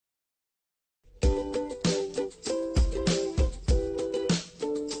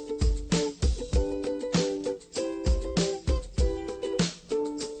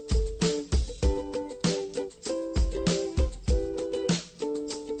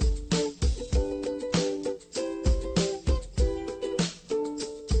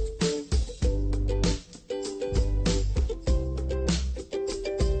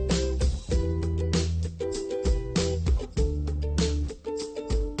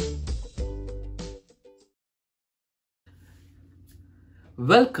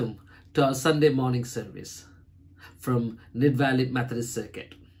Welcome to our Sunday morning service from Mid Valley Methodist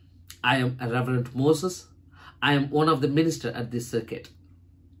Circuit. I am Rev.Moses. I am one of the ministers at this circuit.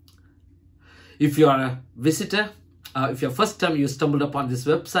 If you are a visitor, if your first time you stumbled upon this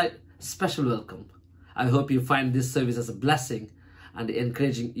website, special welcome. I hope you find this service as a blessing and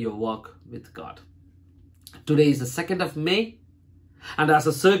encouraging your walk with God. Today is the 2nd of May, and as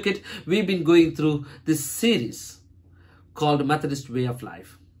a circuit, we've been going through this series called Methodist Way of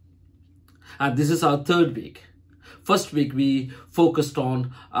Life. And this is our third week. First week we focused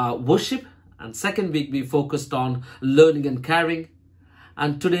on worship, and second week we focused on learning and caring.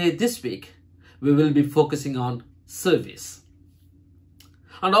 And today, this week, we will be focusing on service.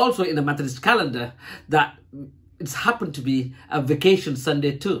 And also in the Methodist calendar, that it's happened to be a vacation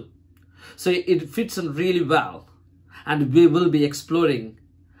Sunday too. So it fits in really well. And we will be exploring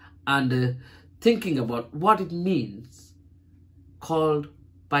and thinking about what it means called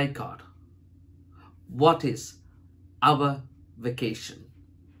by God. What is our vacation?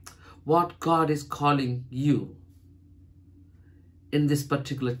 What God is calling you in this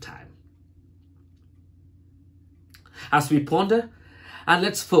particular time. As we ponder, and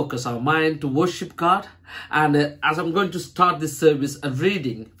let's focus our mind to worship God. And as I'm going to start this service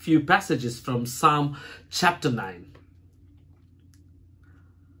reading a few passages from Psalm chapter 9.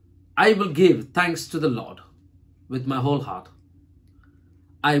 I will give thanks to the Lord with my whole heart.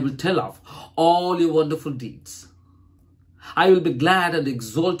 I will tell of all your wonderful deeds. I will be glad and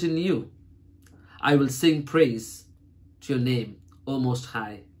exult in you. I will sing praise to your name, O Most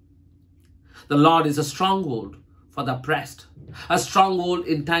High. The Lord is a stronghold for the oppressed, a stronghold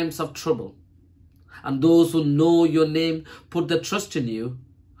in times of trouble. And those who know your name put their trust in you.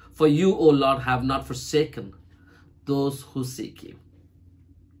 For you, O Lord, have not forsaken those who seek you.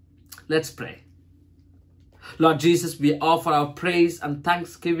 Let's pray. Lord Jesus, we offer our praise and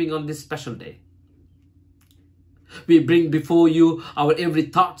thanksgiving on this special day. We bring before you our every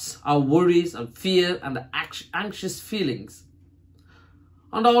thoughts, our worries and fear and the anxious feelings,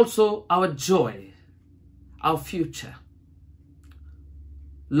 and also our joy, our future.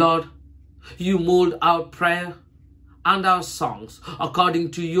 Lord, you mold our prayer and our songs according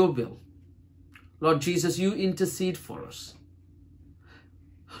to your will. Lord Jesus, you intercede for us.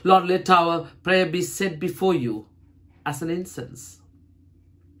 Lord, let our prayer be set before you as an incense.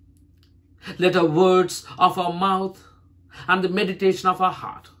 Let our words of our mouth and the meditation of our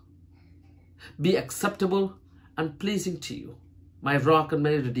heart be acceptable and pleasing to you, my rock and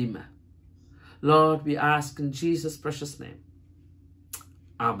my redeemer. Lord, we ask in Jesus' precious name.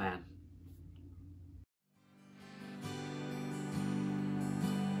 Amen.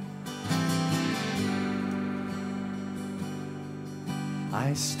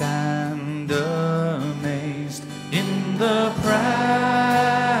 I stand amazed in the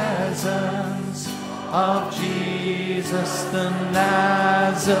presence of Jesus the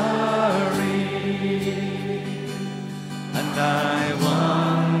Nazarene, and I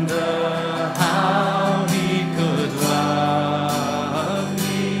wonder how he could love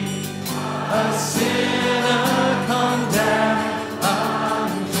me, a sinner condemned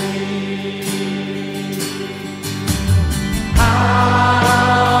unclean.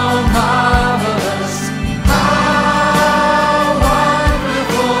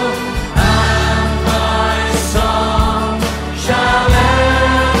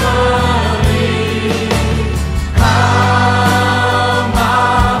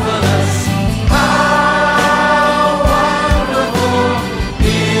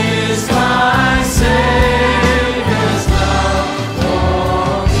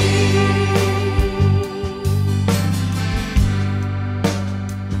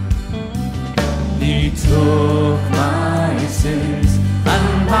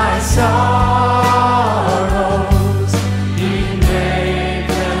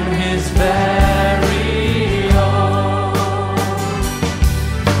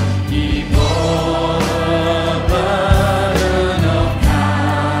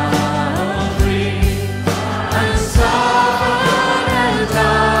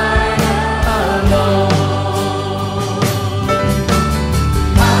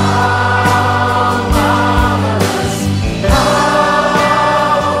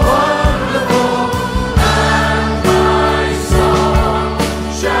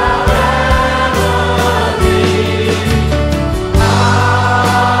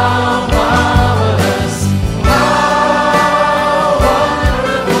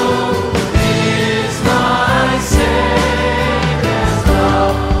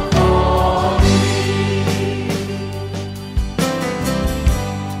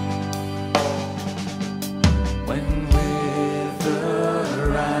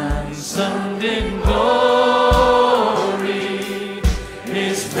 and in glory,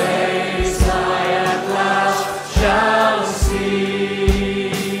 his face I at last shall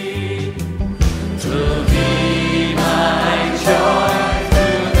see. 'Twill be my joy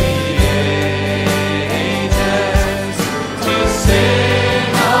through the ages to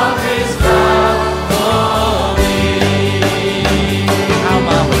sing of his love for me. How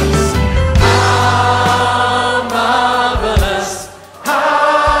marvelous! How marvelous! How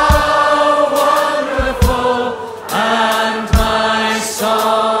wonderful! And my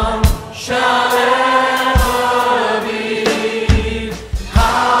song shall ever be.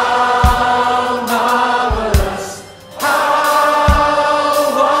 How marvelous! How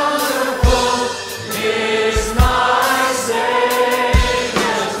wonderful is my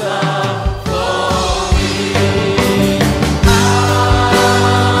Savior's love for me. How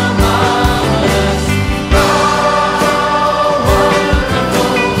marvelous! How wonderful!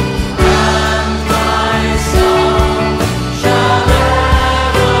 And my song shall ever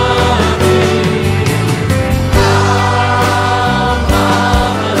be. How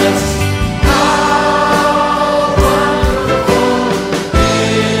marvelous! How wonderful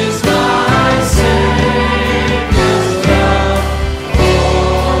is my Savior's love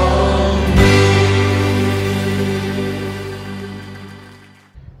for me.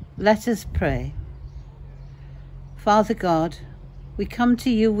 Let us pray. Father God, we come to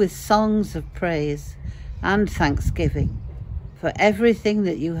you with songs of praise and thanksgiving for everything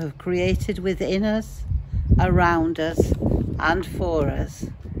that you have created within us, around us, and for us.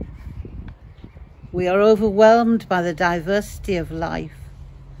 We are overwhelmed by the diversity of life,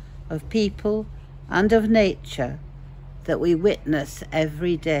 of people, and of nature that we witness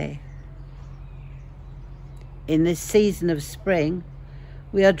every day. In this season of spring,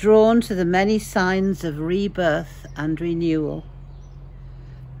 we are drawn to the many signs of rebirth and renewal.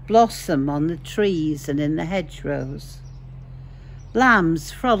 Blossom on the trees and in the hedgerows.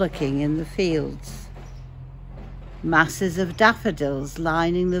 Lambs frolicking in the fields. Masses of daffodils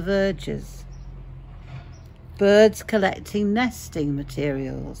lining the verges. Birds collecting nesting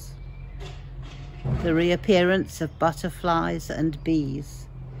materials. The reappearance of butterflies and bees.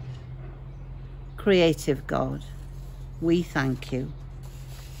 Creative God, we thank you.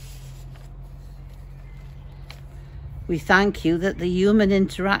 We thank you that the human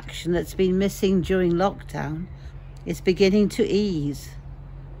interaction that's been missing during lockdown is beginning to ease,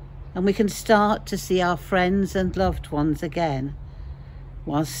 and we can start to see our friends and loved ones again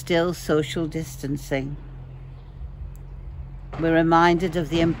while still social distancing. We're reminded of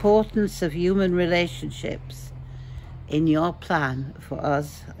the importance of human relationships in your plan for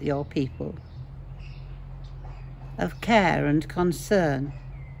us, your people, of care and concern,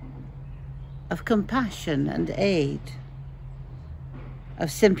 of compassion and aid, of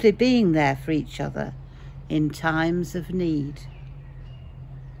simply being there for each other in times of need.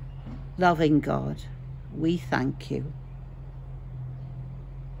 Loving God, we thank you.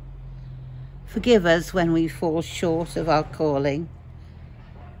 Forgive us when we fall short of our calling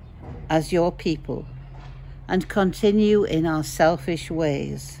as your people and continue in our selfish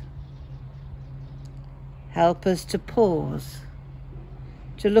ways. Help us to pause,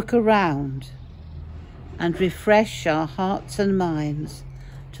 to look around, and refresh our hearts and minds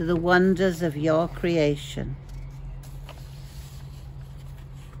to the wonders of your creation.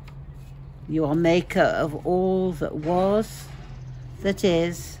 You are maker of all that was, that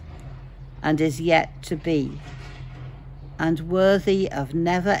is, and is yet to be, and worthy of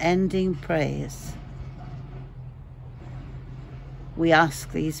never-ending praise. We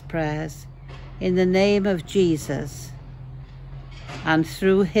ask these prayers in the name of Jesus, and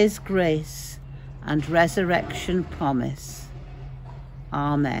through his grace and resurrection promise.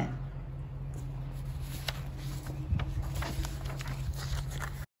 Amen.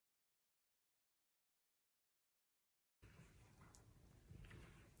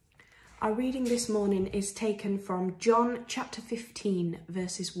 Our reading this morning is taken from John chapter 15,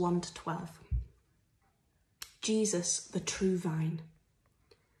 verses 1 to 12. Jesus, the true vine.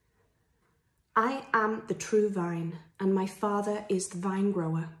 I am the true vine, and my Father is the vine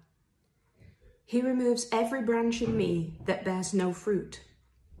grower. He removes every branch in me that bears no fruit.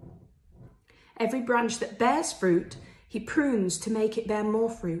 Every branch that bears fruit, he prunes to make it bear more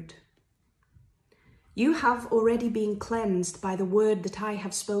fruit. You have already been cleansed by the word that I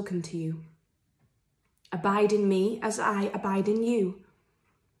have spoken to you. Abide in me as I abide in you.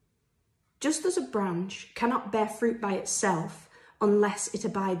 Just as a branch cannot bear fruit by itself unless it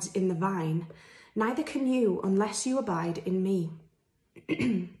abides in the vine, neither can you unless you abide in me.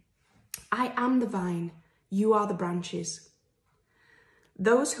 I am the vine, you are the branches.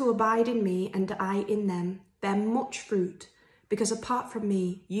 Those who abide in me and I in them bear much fruit, because apart from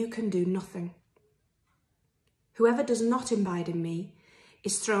me you can do nothing. Whoever does not abide in me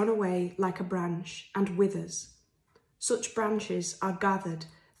is thrown away like a branch and withers. Such branches are gathered,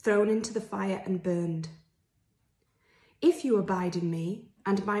 thrown into the fire and burned. If you abide in me,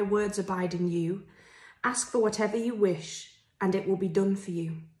 and my words abide in you, ask for whatever you wish, and it will be done for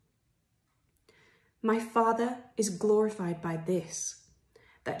you. My Father is glorified by this,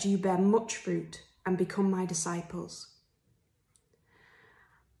 that you bear much fruit and become my disciples.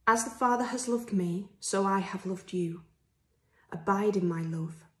 As the Father has loved me, so I have loved you. Abide in my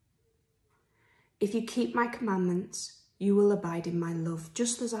love. If you keep my commandments, you will abide in my love,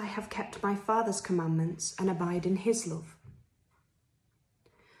 just as I have kept my Father's commandments and abide in his love.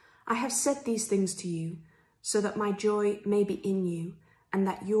 I have said these things to you, so that my joy may be in you, and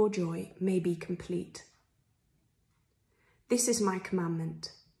that your joy may be complete. This is my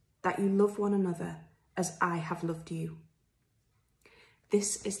commandment, that you love one another as I have loved you.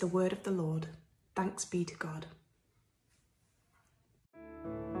 This is the word of the Lord. Thanks be to God.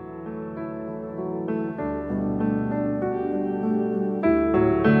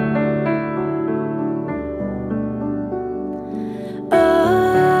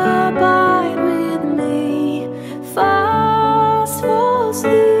 Abide with me, fast falls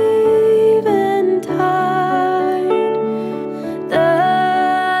the eventide.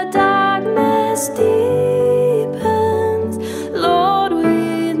 The darkness deepens, Lord,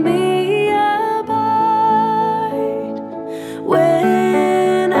 with me abide.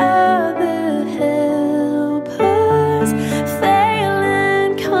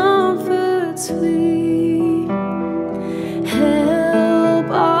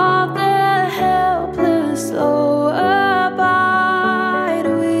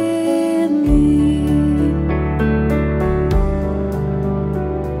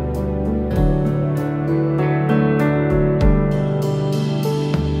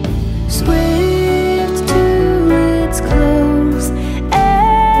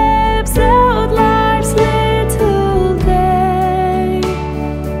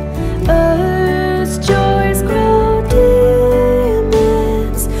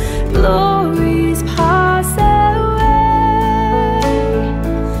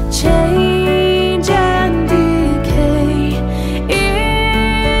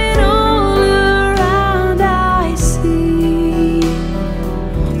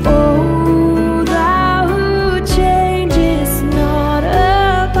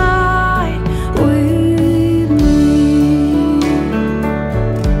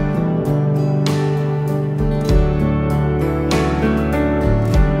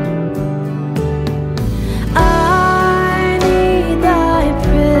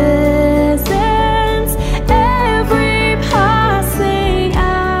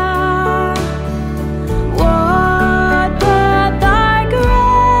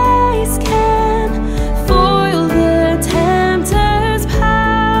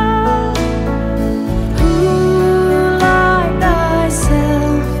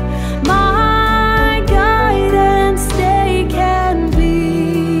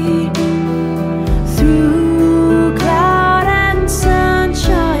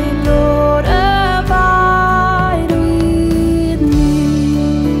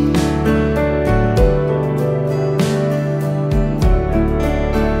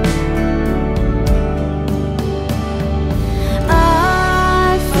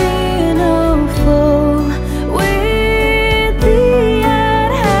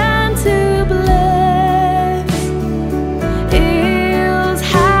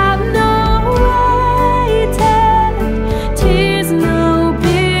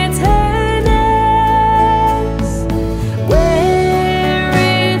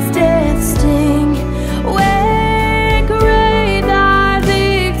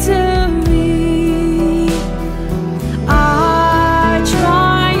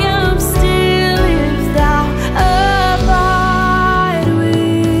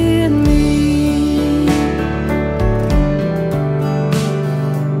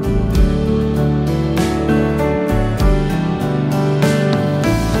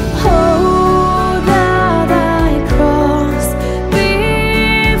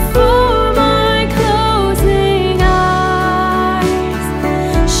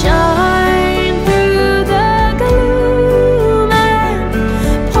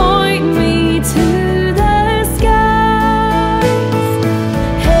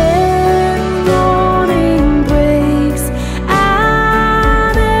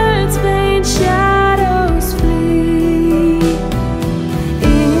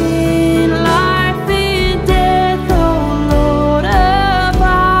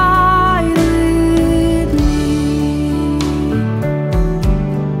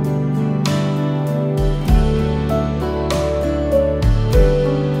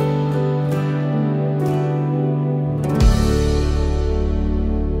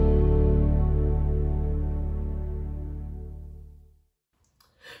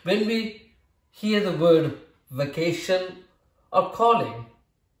 when we hear the word vocation or calling,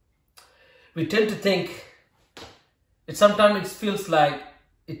 we tend to think sometimes it feels like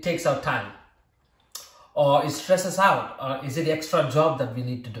it takes our time, or it stresses out, or is it extra job that we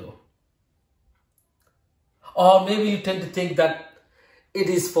need to do? Or maybe you tend to think that it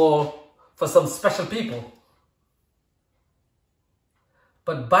is for some special people.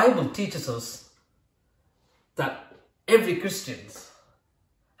 But Bible teaches us that every Christian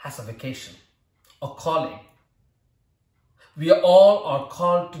has a vocation or calling. We all are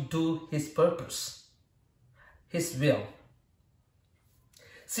called to do His purpose, His will.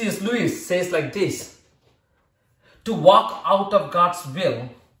 C.S. Lewis says like this: to walk out of God's will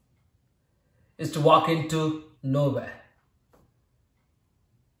is to walk into nowhere.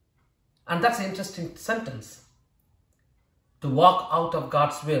 And that's an interesting sentence. To walk out of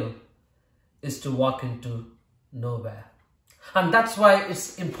God's will is to walk into nowhere. And that's why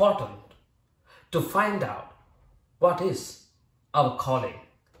it's important to find out what is our calling,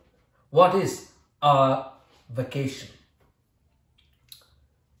 what is our vocation.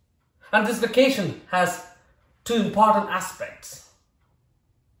 And this vocation has two important aspects.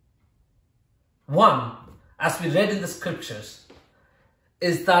 One, as we read in the scriptures,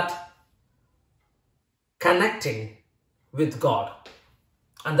 is that connecting with God,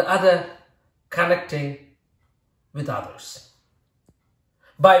 and the other connecting with others.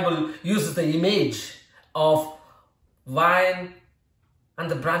 Bible uses the image of vine and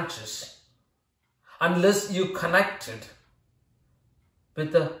the branches. Unless you connected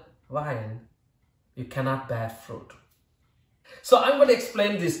with the vine, you cannot bear fruit. So I'm going to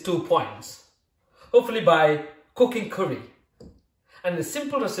explain these 2 points, hopefully by cooking curry. And a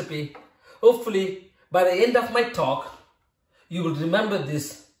simple recipe, hopefully by the end of my talk, you will remember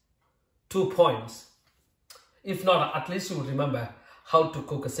these 2 points. If not, at least you will remember how to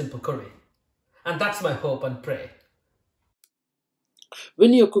cook a simple curry. And that's my hope and prayer.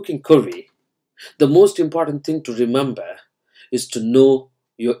 When you're cooking curry, the most important thing to remember is to know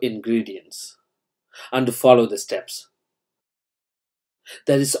your ingredients and to follow the steps.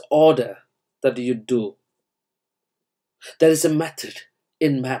 There is order that you do. There is a method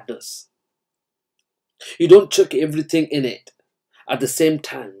in madness. You don't chuck everything in it at the same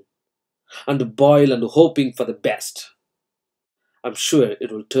time and boil and hoping for the best. I'm sure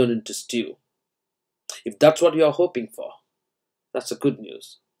it will turn into stew. If that's what you are hoping for, that's a good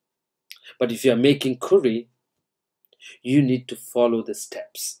news. But if you are making curry, you need to follow the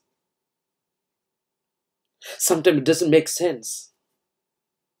steps. Sometimes it doesn't make sense.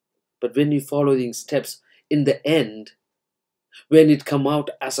 But when you follow these steps, in the end, when it comes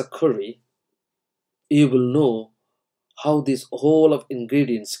out as a curry, you will know how this whole of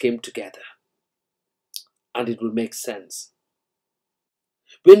ingredients came together. And it will make sense.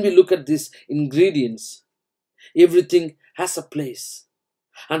 When we look at these ingredients, everything has a place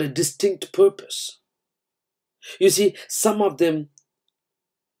and a distinct purpose. You see, some of them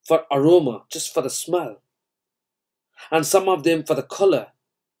for aroma, just for the smell. And some of them for the color,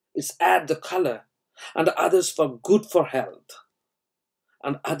 it's add the color. And others for good for health.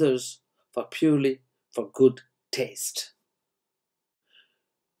 And others for purely for good taste.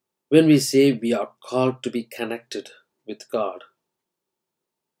 When we say we are called to be connected with God,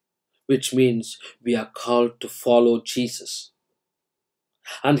 which means we are called to follow Jesus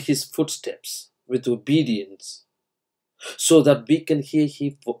and His footsteps with obedience, so that we can hear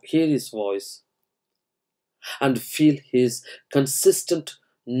His voice and feel His consistent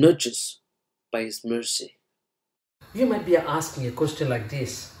nudges by His mercy. You might be asking a question like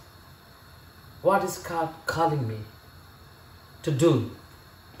this: what is God calling me to do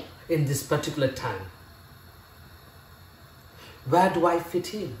in this particular time? Where do I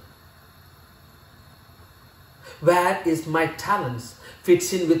fit in? Where is my talents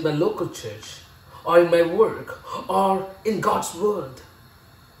fits in with my local church, or in my work, or in God's world?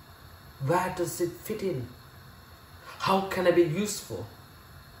 Where does it fit in? How can I be useful?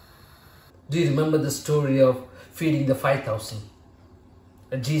 Do you remember the story of feeding the 5,000?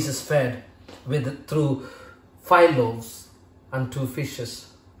 And Jesus fed through 5 loaves and 2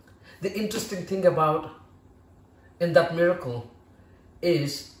 fishes. The interesting thing about in that miracle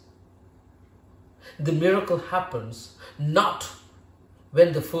is the miracle happens not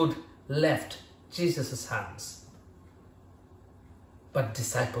when the food left Jesus' hands, but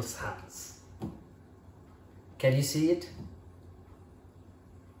disciples' hands. Can you see it?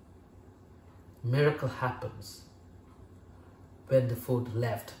 Miracle happens when the food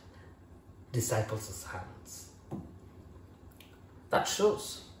left disciples' hands. That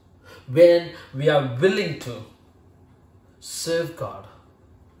shows when we are willing to serve God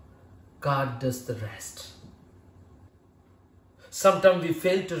God does the rest. Sometimes we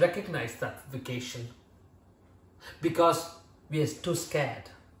fail to recognize that vocation because we are too scared,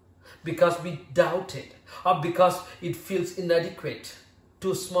 because we doubt it, or because it feels inadequate,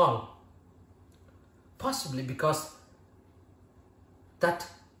 too small. Possibly because that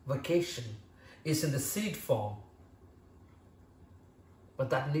vocation is in the seed form, but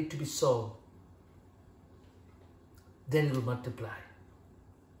that need to be sown. Then it will multiply.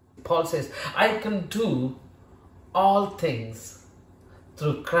 Paul says, I can do all things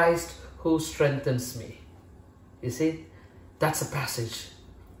through Christ who strengthens me. You see, that's a passage.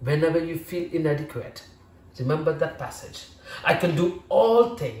 Whenever you feel inadequate, remember that passage. I can do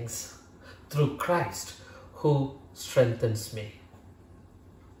all things through Christ who strengthens me.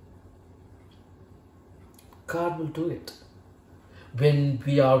 God will do it when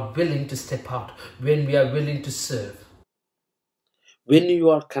we are willing to step out, when we are willing to serve. When you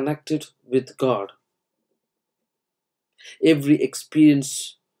are connected with God, every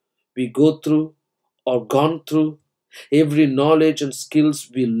experience we go through or gone through, every knowledge and skills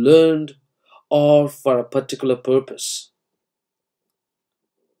we learned are for a particular purpose.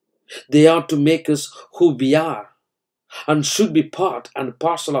 They are to make us who we are and should be part and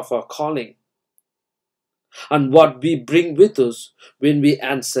parcel of our calling and what we bring with us when we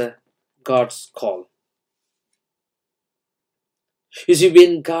answer God's call. You see,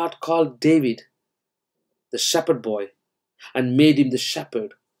 when God called David, the shepherd boy, and made him the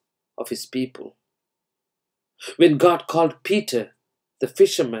shepherd of his people, when God called Peter, the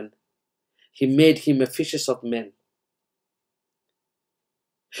fisherman, he made him a fisher of men.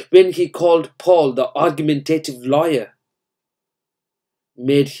 When he called Paul, the argumentative lawyer,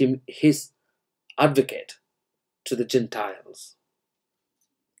 made him his advocate to the Gentiles.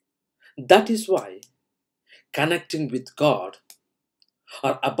 That is why connecting with God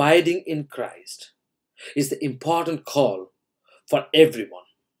or abiding in Christ is the important call for everyone,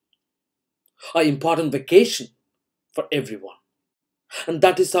 or important vocation for everyone. And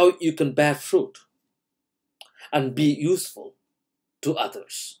that is how you can bear fruit and be useful to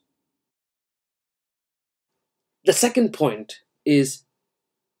others. The second point is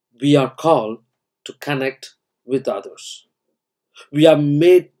we are called to connect with others. We are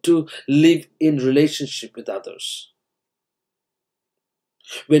made to live in relationship with others.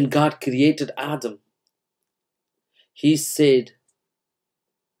 When God created Adam, he said,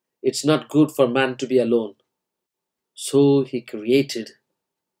 it's not good for man to be alone. So he created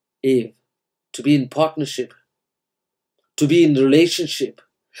Eve to be in partnership, to be in relationship.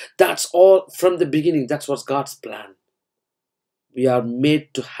 That's all from the beginning. That's what's God's plan. We are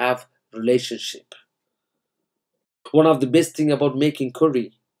made to have relationship. One of the best thing about making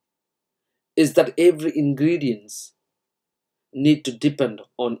curry is that every ingredients need to depend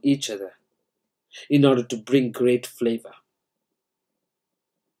on each other in order to bring great flavor.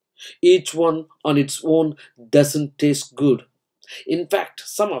 Each one on its own doesn't taste good. In fact,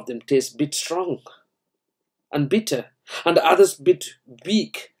 some of them taste a bit strong and bitter, and others a bit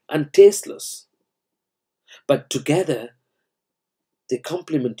weak and tasteless. But together, they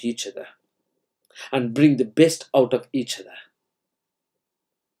complement each other and bring the best out of each other.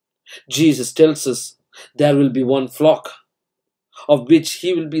 Jesus tells us there will be one flock, of which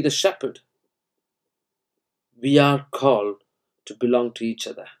he will be the shepherd. We are called to belong to each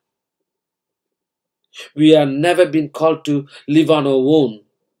other. We have never been called to live on our own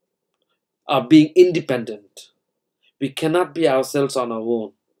or being independent. We cannot be ourselves on our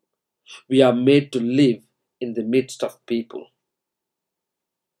own. We are made to live in the midst of people.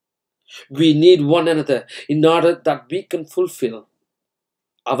 We need one another in order that we can fulfill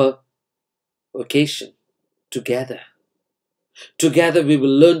our vocation together. Together we will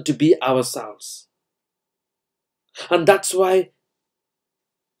learn to be ourselves. And that's why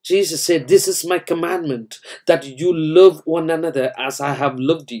Jesus said, this is my commandment, that you love one another as I have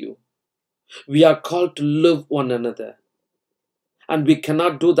loved you. We are called to love one another. And we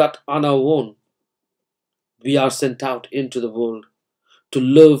cannot do that on our own. We are sent out into the world to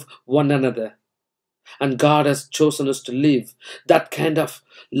love one another. And God has chosen us to live that kind of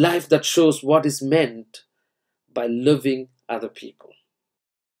life that shows what is meant by loving other people.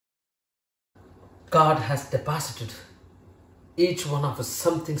 God has deposited each one of us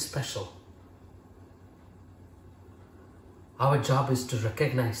something special. Our job is to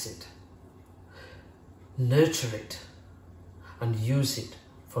recognize it, nurture it, and use it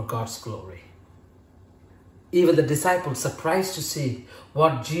for God's glory. Even the disciples surprised to see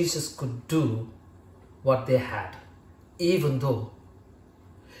what Jesus could do, what they had, even though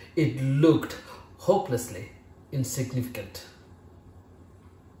it looked hopelessly insignificant.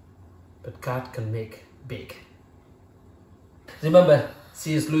 but God can make big. Remember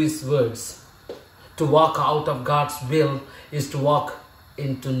C.S. Lewis' words, to walk out of God's will is to walk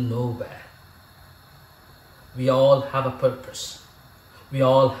into nowhere. We all have a purpose. We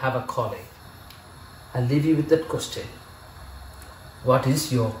all have a calling. I'll leave you with that question. What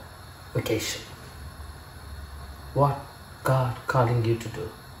is your vocation? What God calling you to do?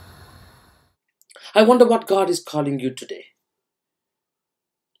 I wonder what God is calling you today.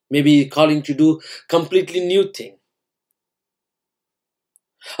 Maybe calling to do completely new thing,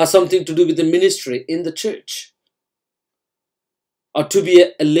 or something to do with the ministry in the church, or to be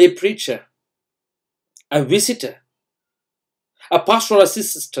a lay preacher, a visitor, a pastoral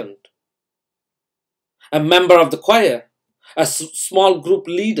assistant, a member of the choir, a small group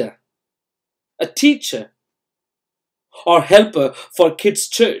leader, a teacher, or helper for kids'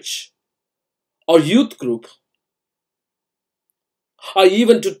 church, or youth group, or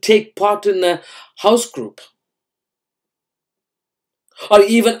even to take part in a house group, or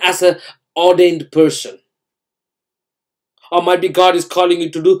even as an ordained person. Or might be God is calling you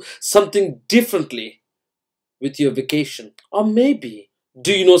to do something differently with your vocation. Or maybe,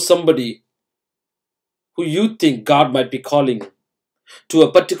 do you know somebody who you think God might be calling to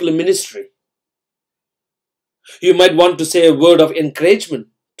a particular ministry? You might want to say a word of encouragement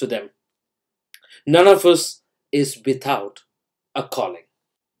to them. None of us is without a calling.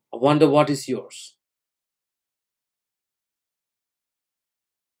 I wonder what is yours.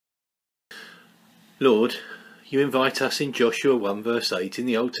 Lord, you invite us in Joshua 1 verse 8 in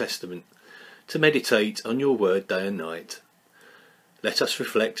the Old Testament to meditate on your word day and night. Let us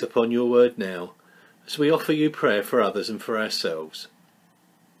reflect upon your word now as we offer you prayer for others and for ourselves.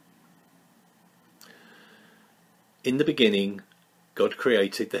 In the beginning, God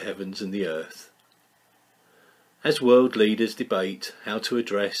created the heavens and the earth. As world leaders debate how to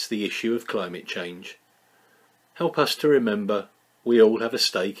address the issue of climate change, help us to remember we all have a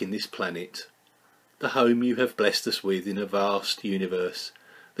stake in this planet, the home you have blessed us with in a vast universe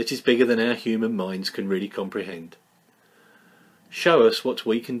that is bigger than our human minds can really comprehend. Show us what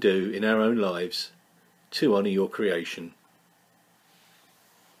we can do in our own lives to honour your creation.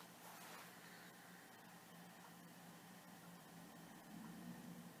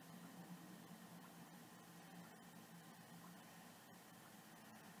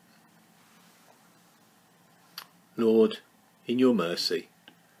 Lord, in your mercy,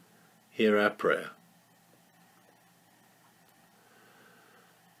 hear our prayer.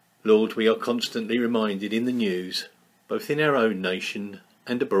 Lord, we are constantly reminded in the news, both in our own nation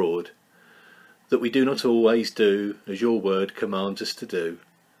and abroad, that we do not always do as your word commands us to do,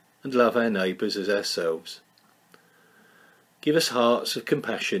 and love our neighbours as ourselves. Give us hearts of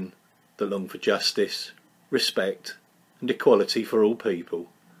compassion that long for justice, respect, and equality for all people,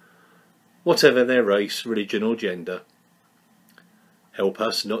 whatever their race, religion or gender. Help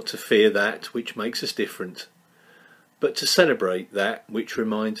us not to fear that which makes us different, but to celebrate that which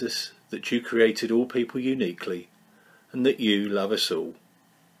reminds us that you created all people uniquely and that you love us all.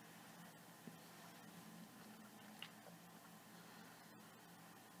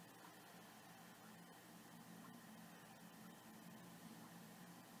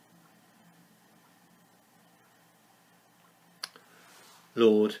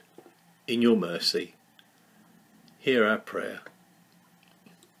 Lord, in your mercy, hear our prayer.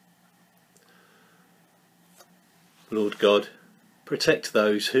 Lord God, protect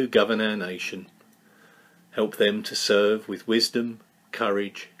those who govern our nation. Help them to serve with wisdom,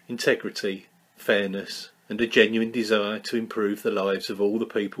 courage, integrity, fairness, and a genuine desire to improve the lives of all the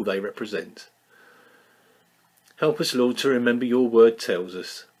people they represent. Help us, Lord, to remember your word tells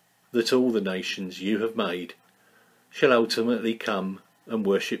us that all the nations you have made shall ultimately come and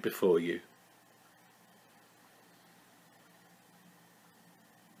worship before you.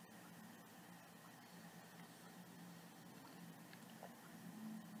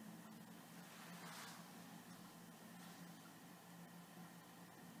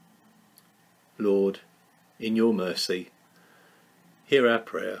 Lord, in your mercy, hear our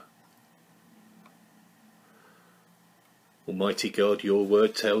prayer. Almighty God, your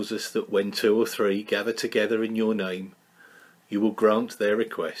word tells us that when 2 or 3 gather together in your name, you will grant their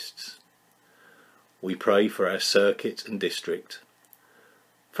requests. We pray for our circuit and district,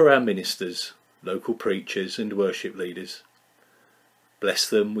 for our ministers, local preachers and worship leaders. Bless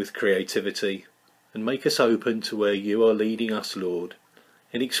them with creativity and make us open to where you are leading us, Lord,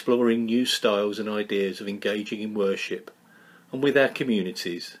 in exploring new styles and ideas of engaging in worship and with our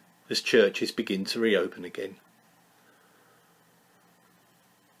communities as churches begin to reopen again.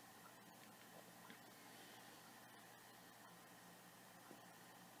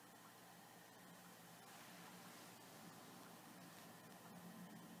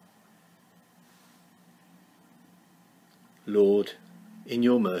 Lord, in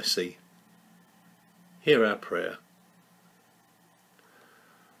your mercy, hear our prayer.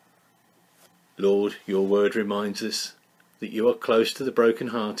 Lord, your word reminds us that you are close to the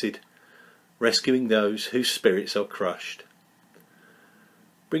broken-hearted, rescuing those whose spirits are crushed.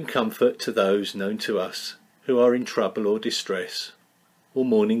 Bring comfort to those known to us who are in trouble or distress, or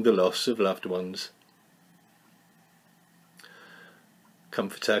mourning the loss of loved ones.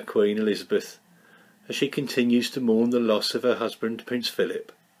 Comfort our Queen Elizabeth as she continues to mourn the loss of her husband Prince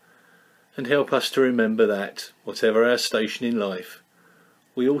Philip, and help us to remember that, whatever our station in life,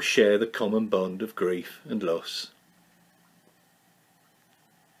 we all share the common bond of grief and loss.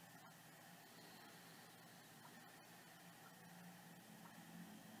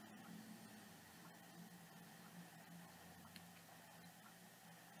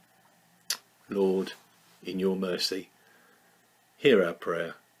 Lord, in your mercy, hear our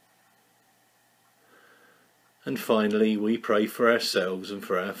prayer. And finally, we pray for ourselves and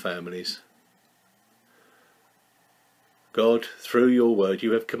for our families. God, through your word,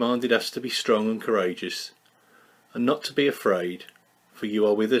 you have commanded us to be strong and courageous, and not to be afraid, for you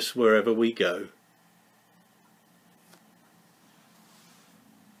are with us wherever we go.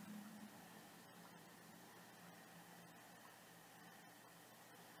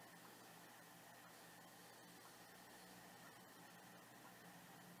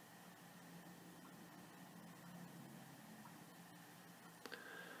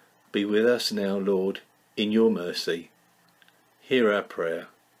 Be with us now, Lord, in your mercy. Hear our prayer.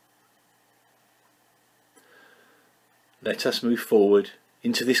 Let us move forward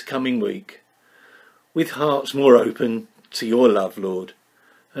into this coming week with hearts more open to your love, Lord,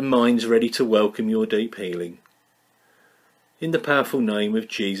 and minds ready to welcome your deep healing. In the powerful name of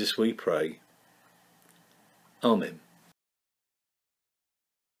Jesus we pray. Amen.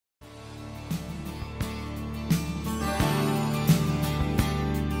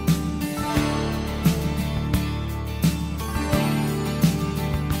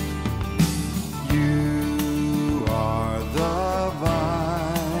 You are the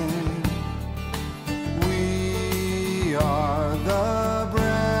vine, we are the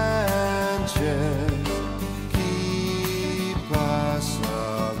branches. Keep us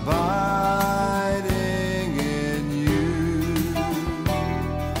abiding in you.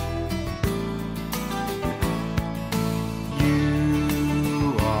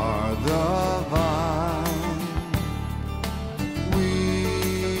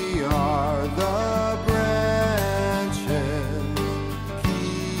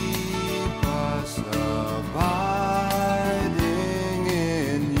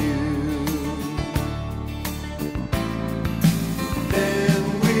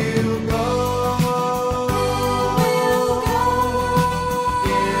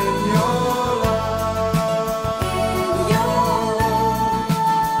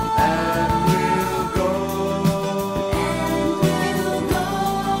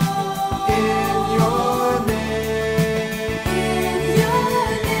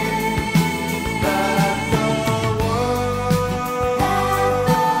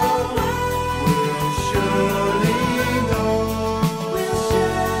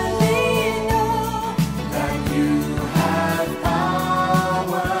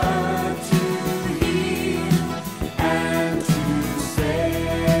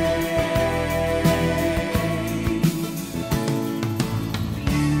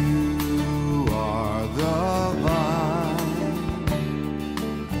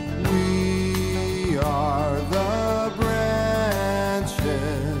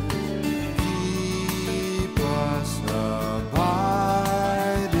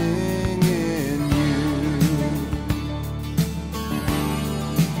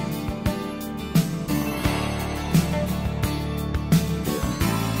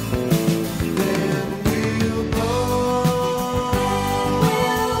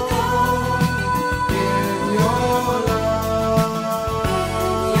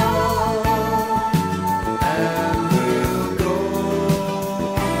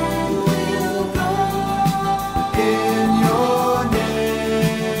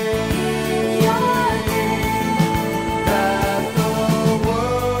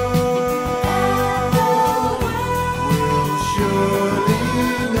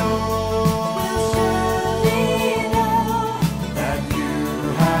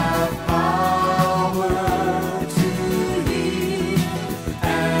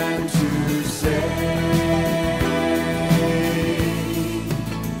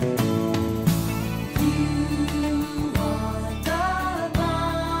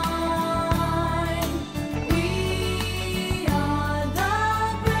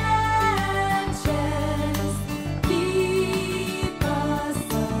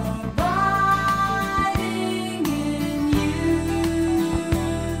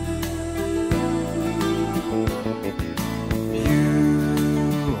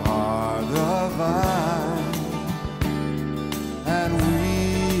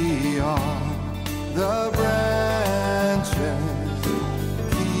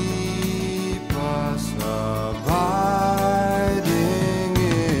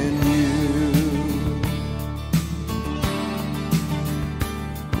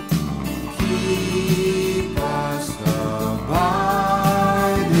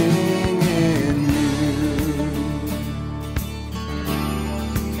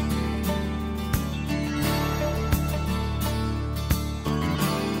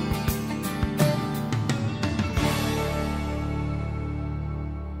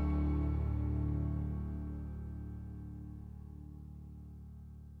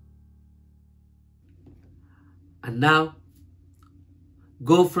 And now,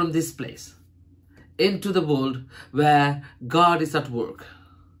 go from this place into the world where God is at work.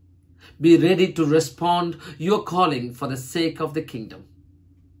 Be ready to respond your calling for the sake of the kingdom.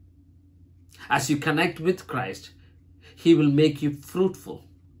 As you connect with Christ, He will make you fruitful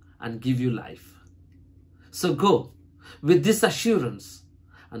and give you life. So go with this assurance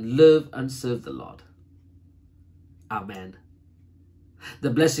and live and serve the Lord. Amen.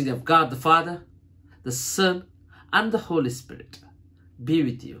 The blessing of God the Father, the Son, and the Holy Spirit be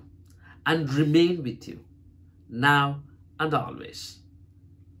with you and remain with you now and always.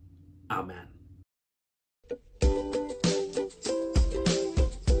 Amen.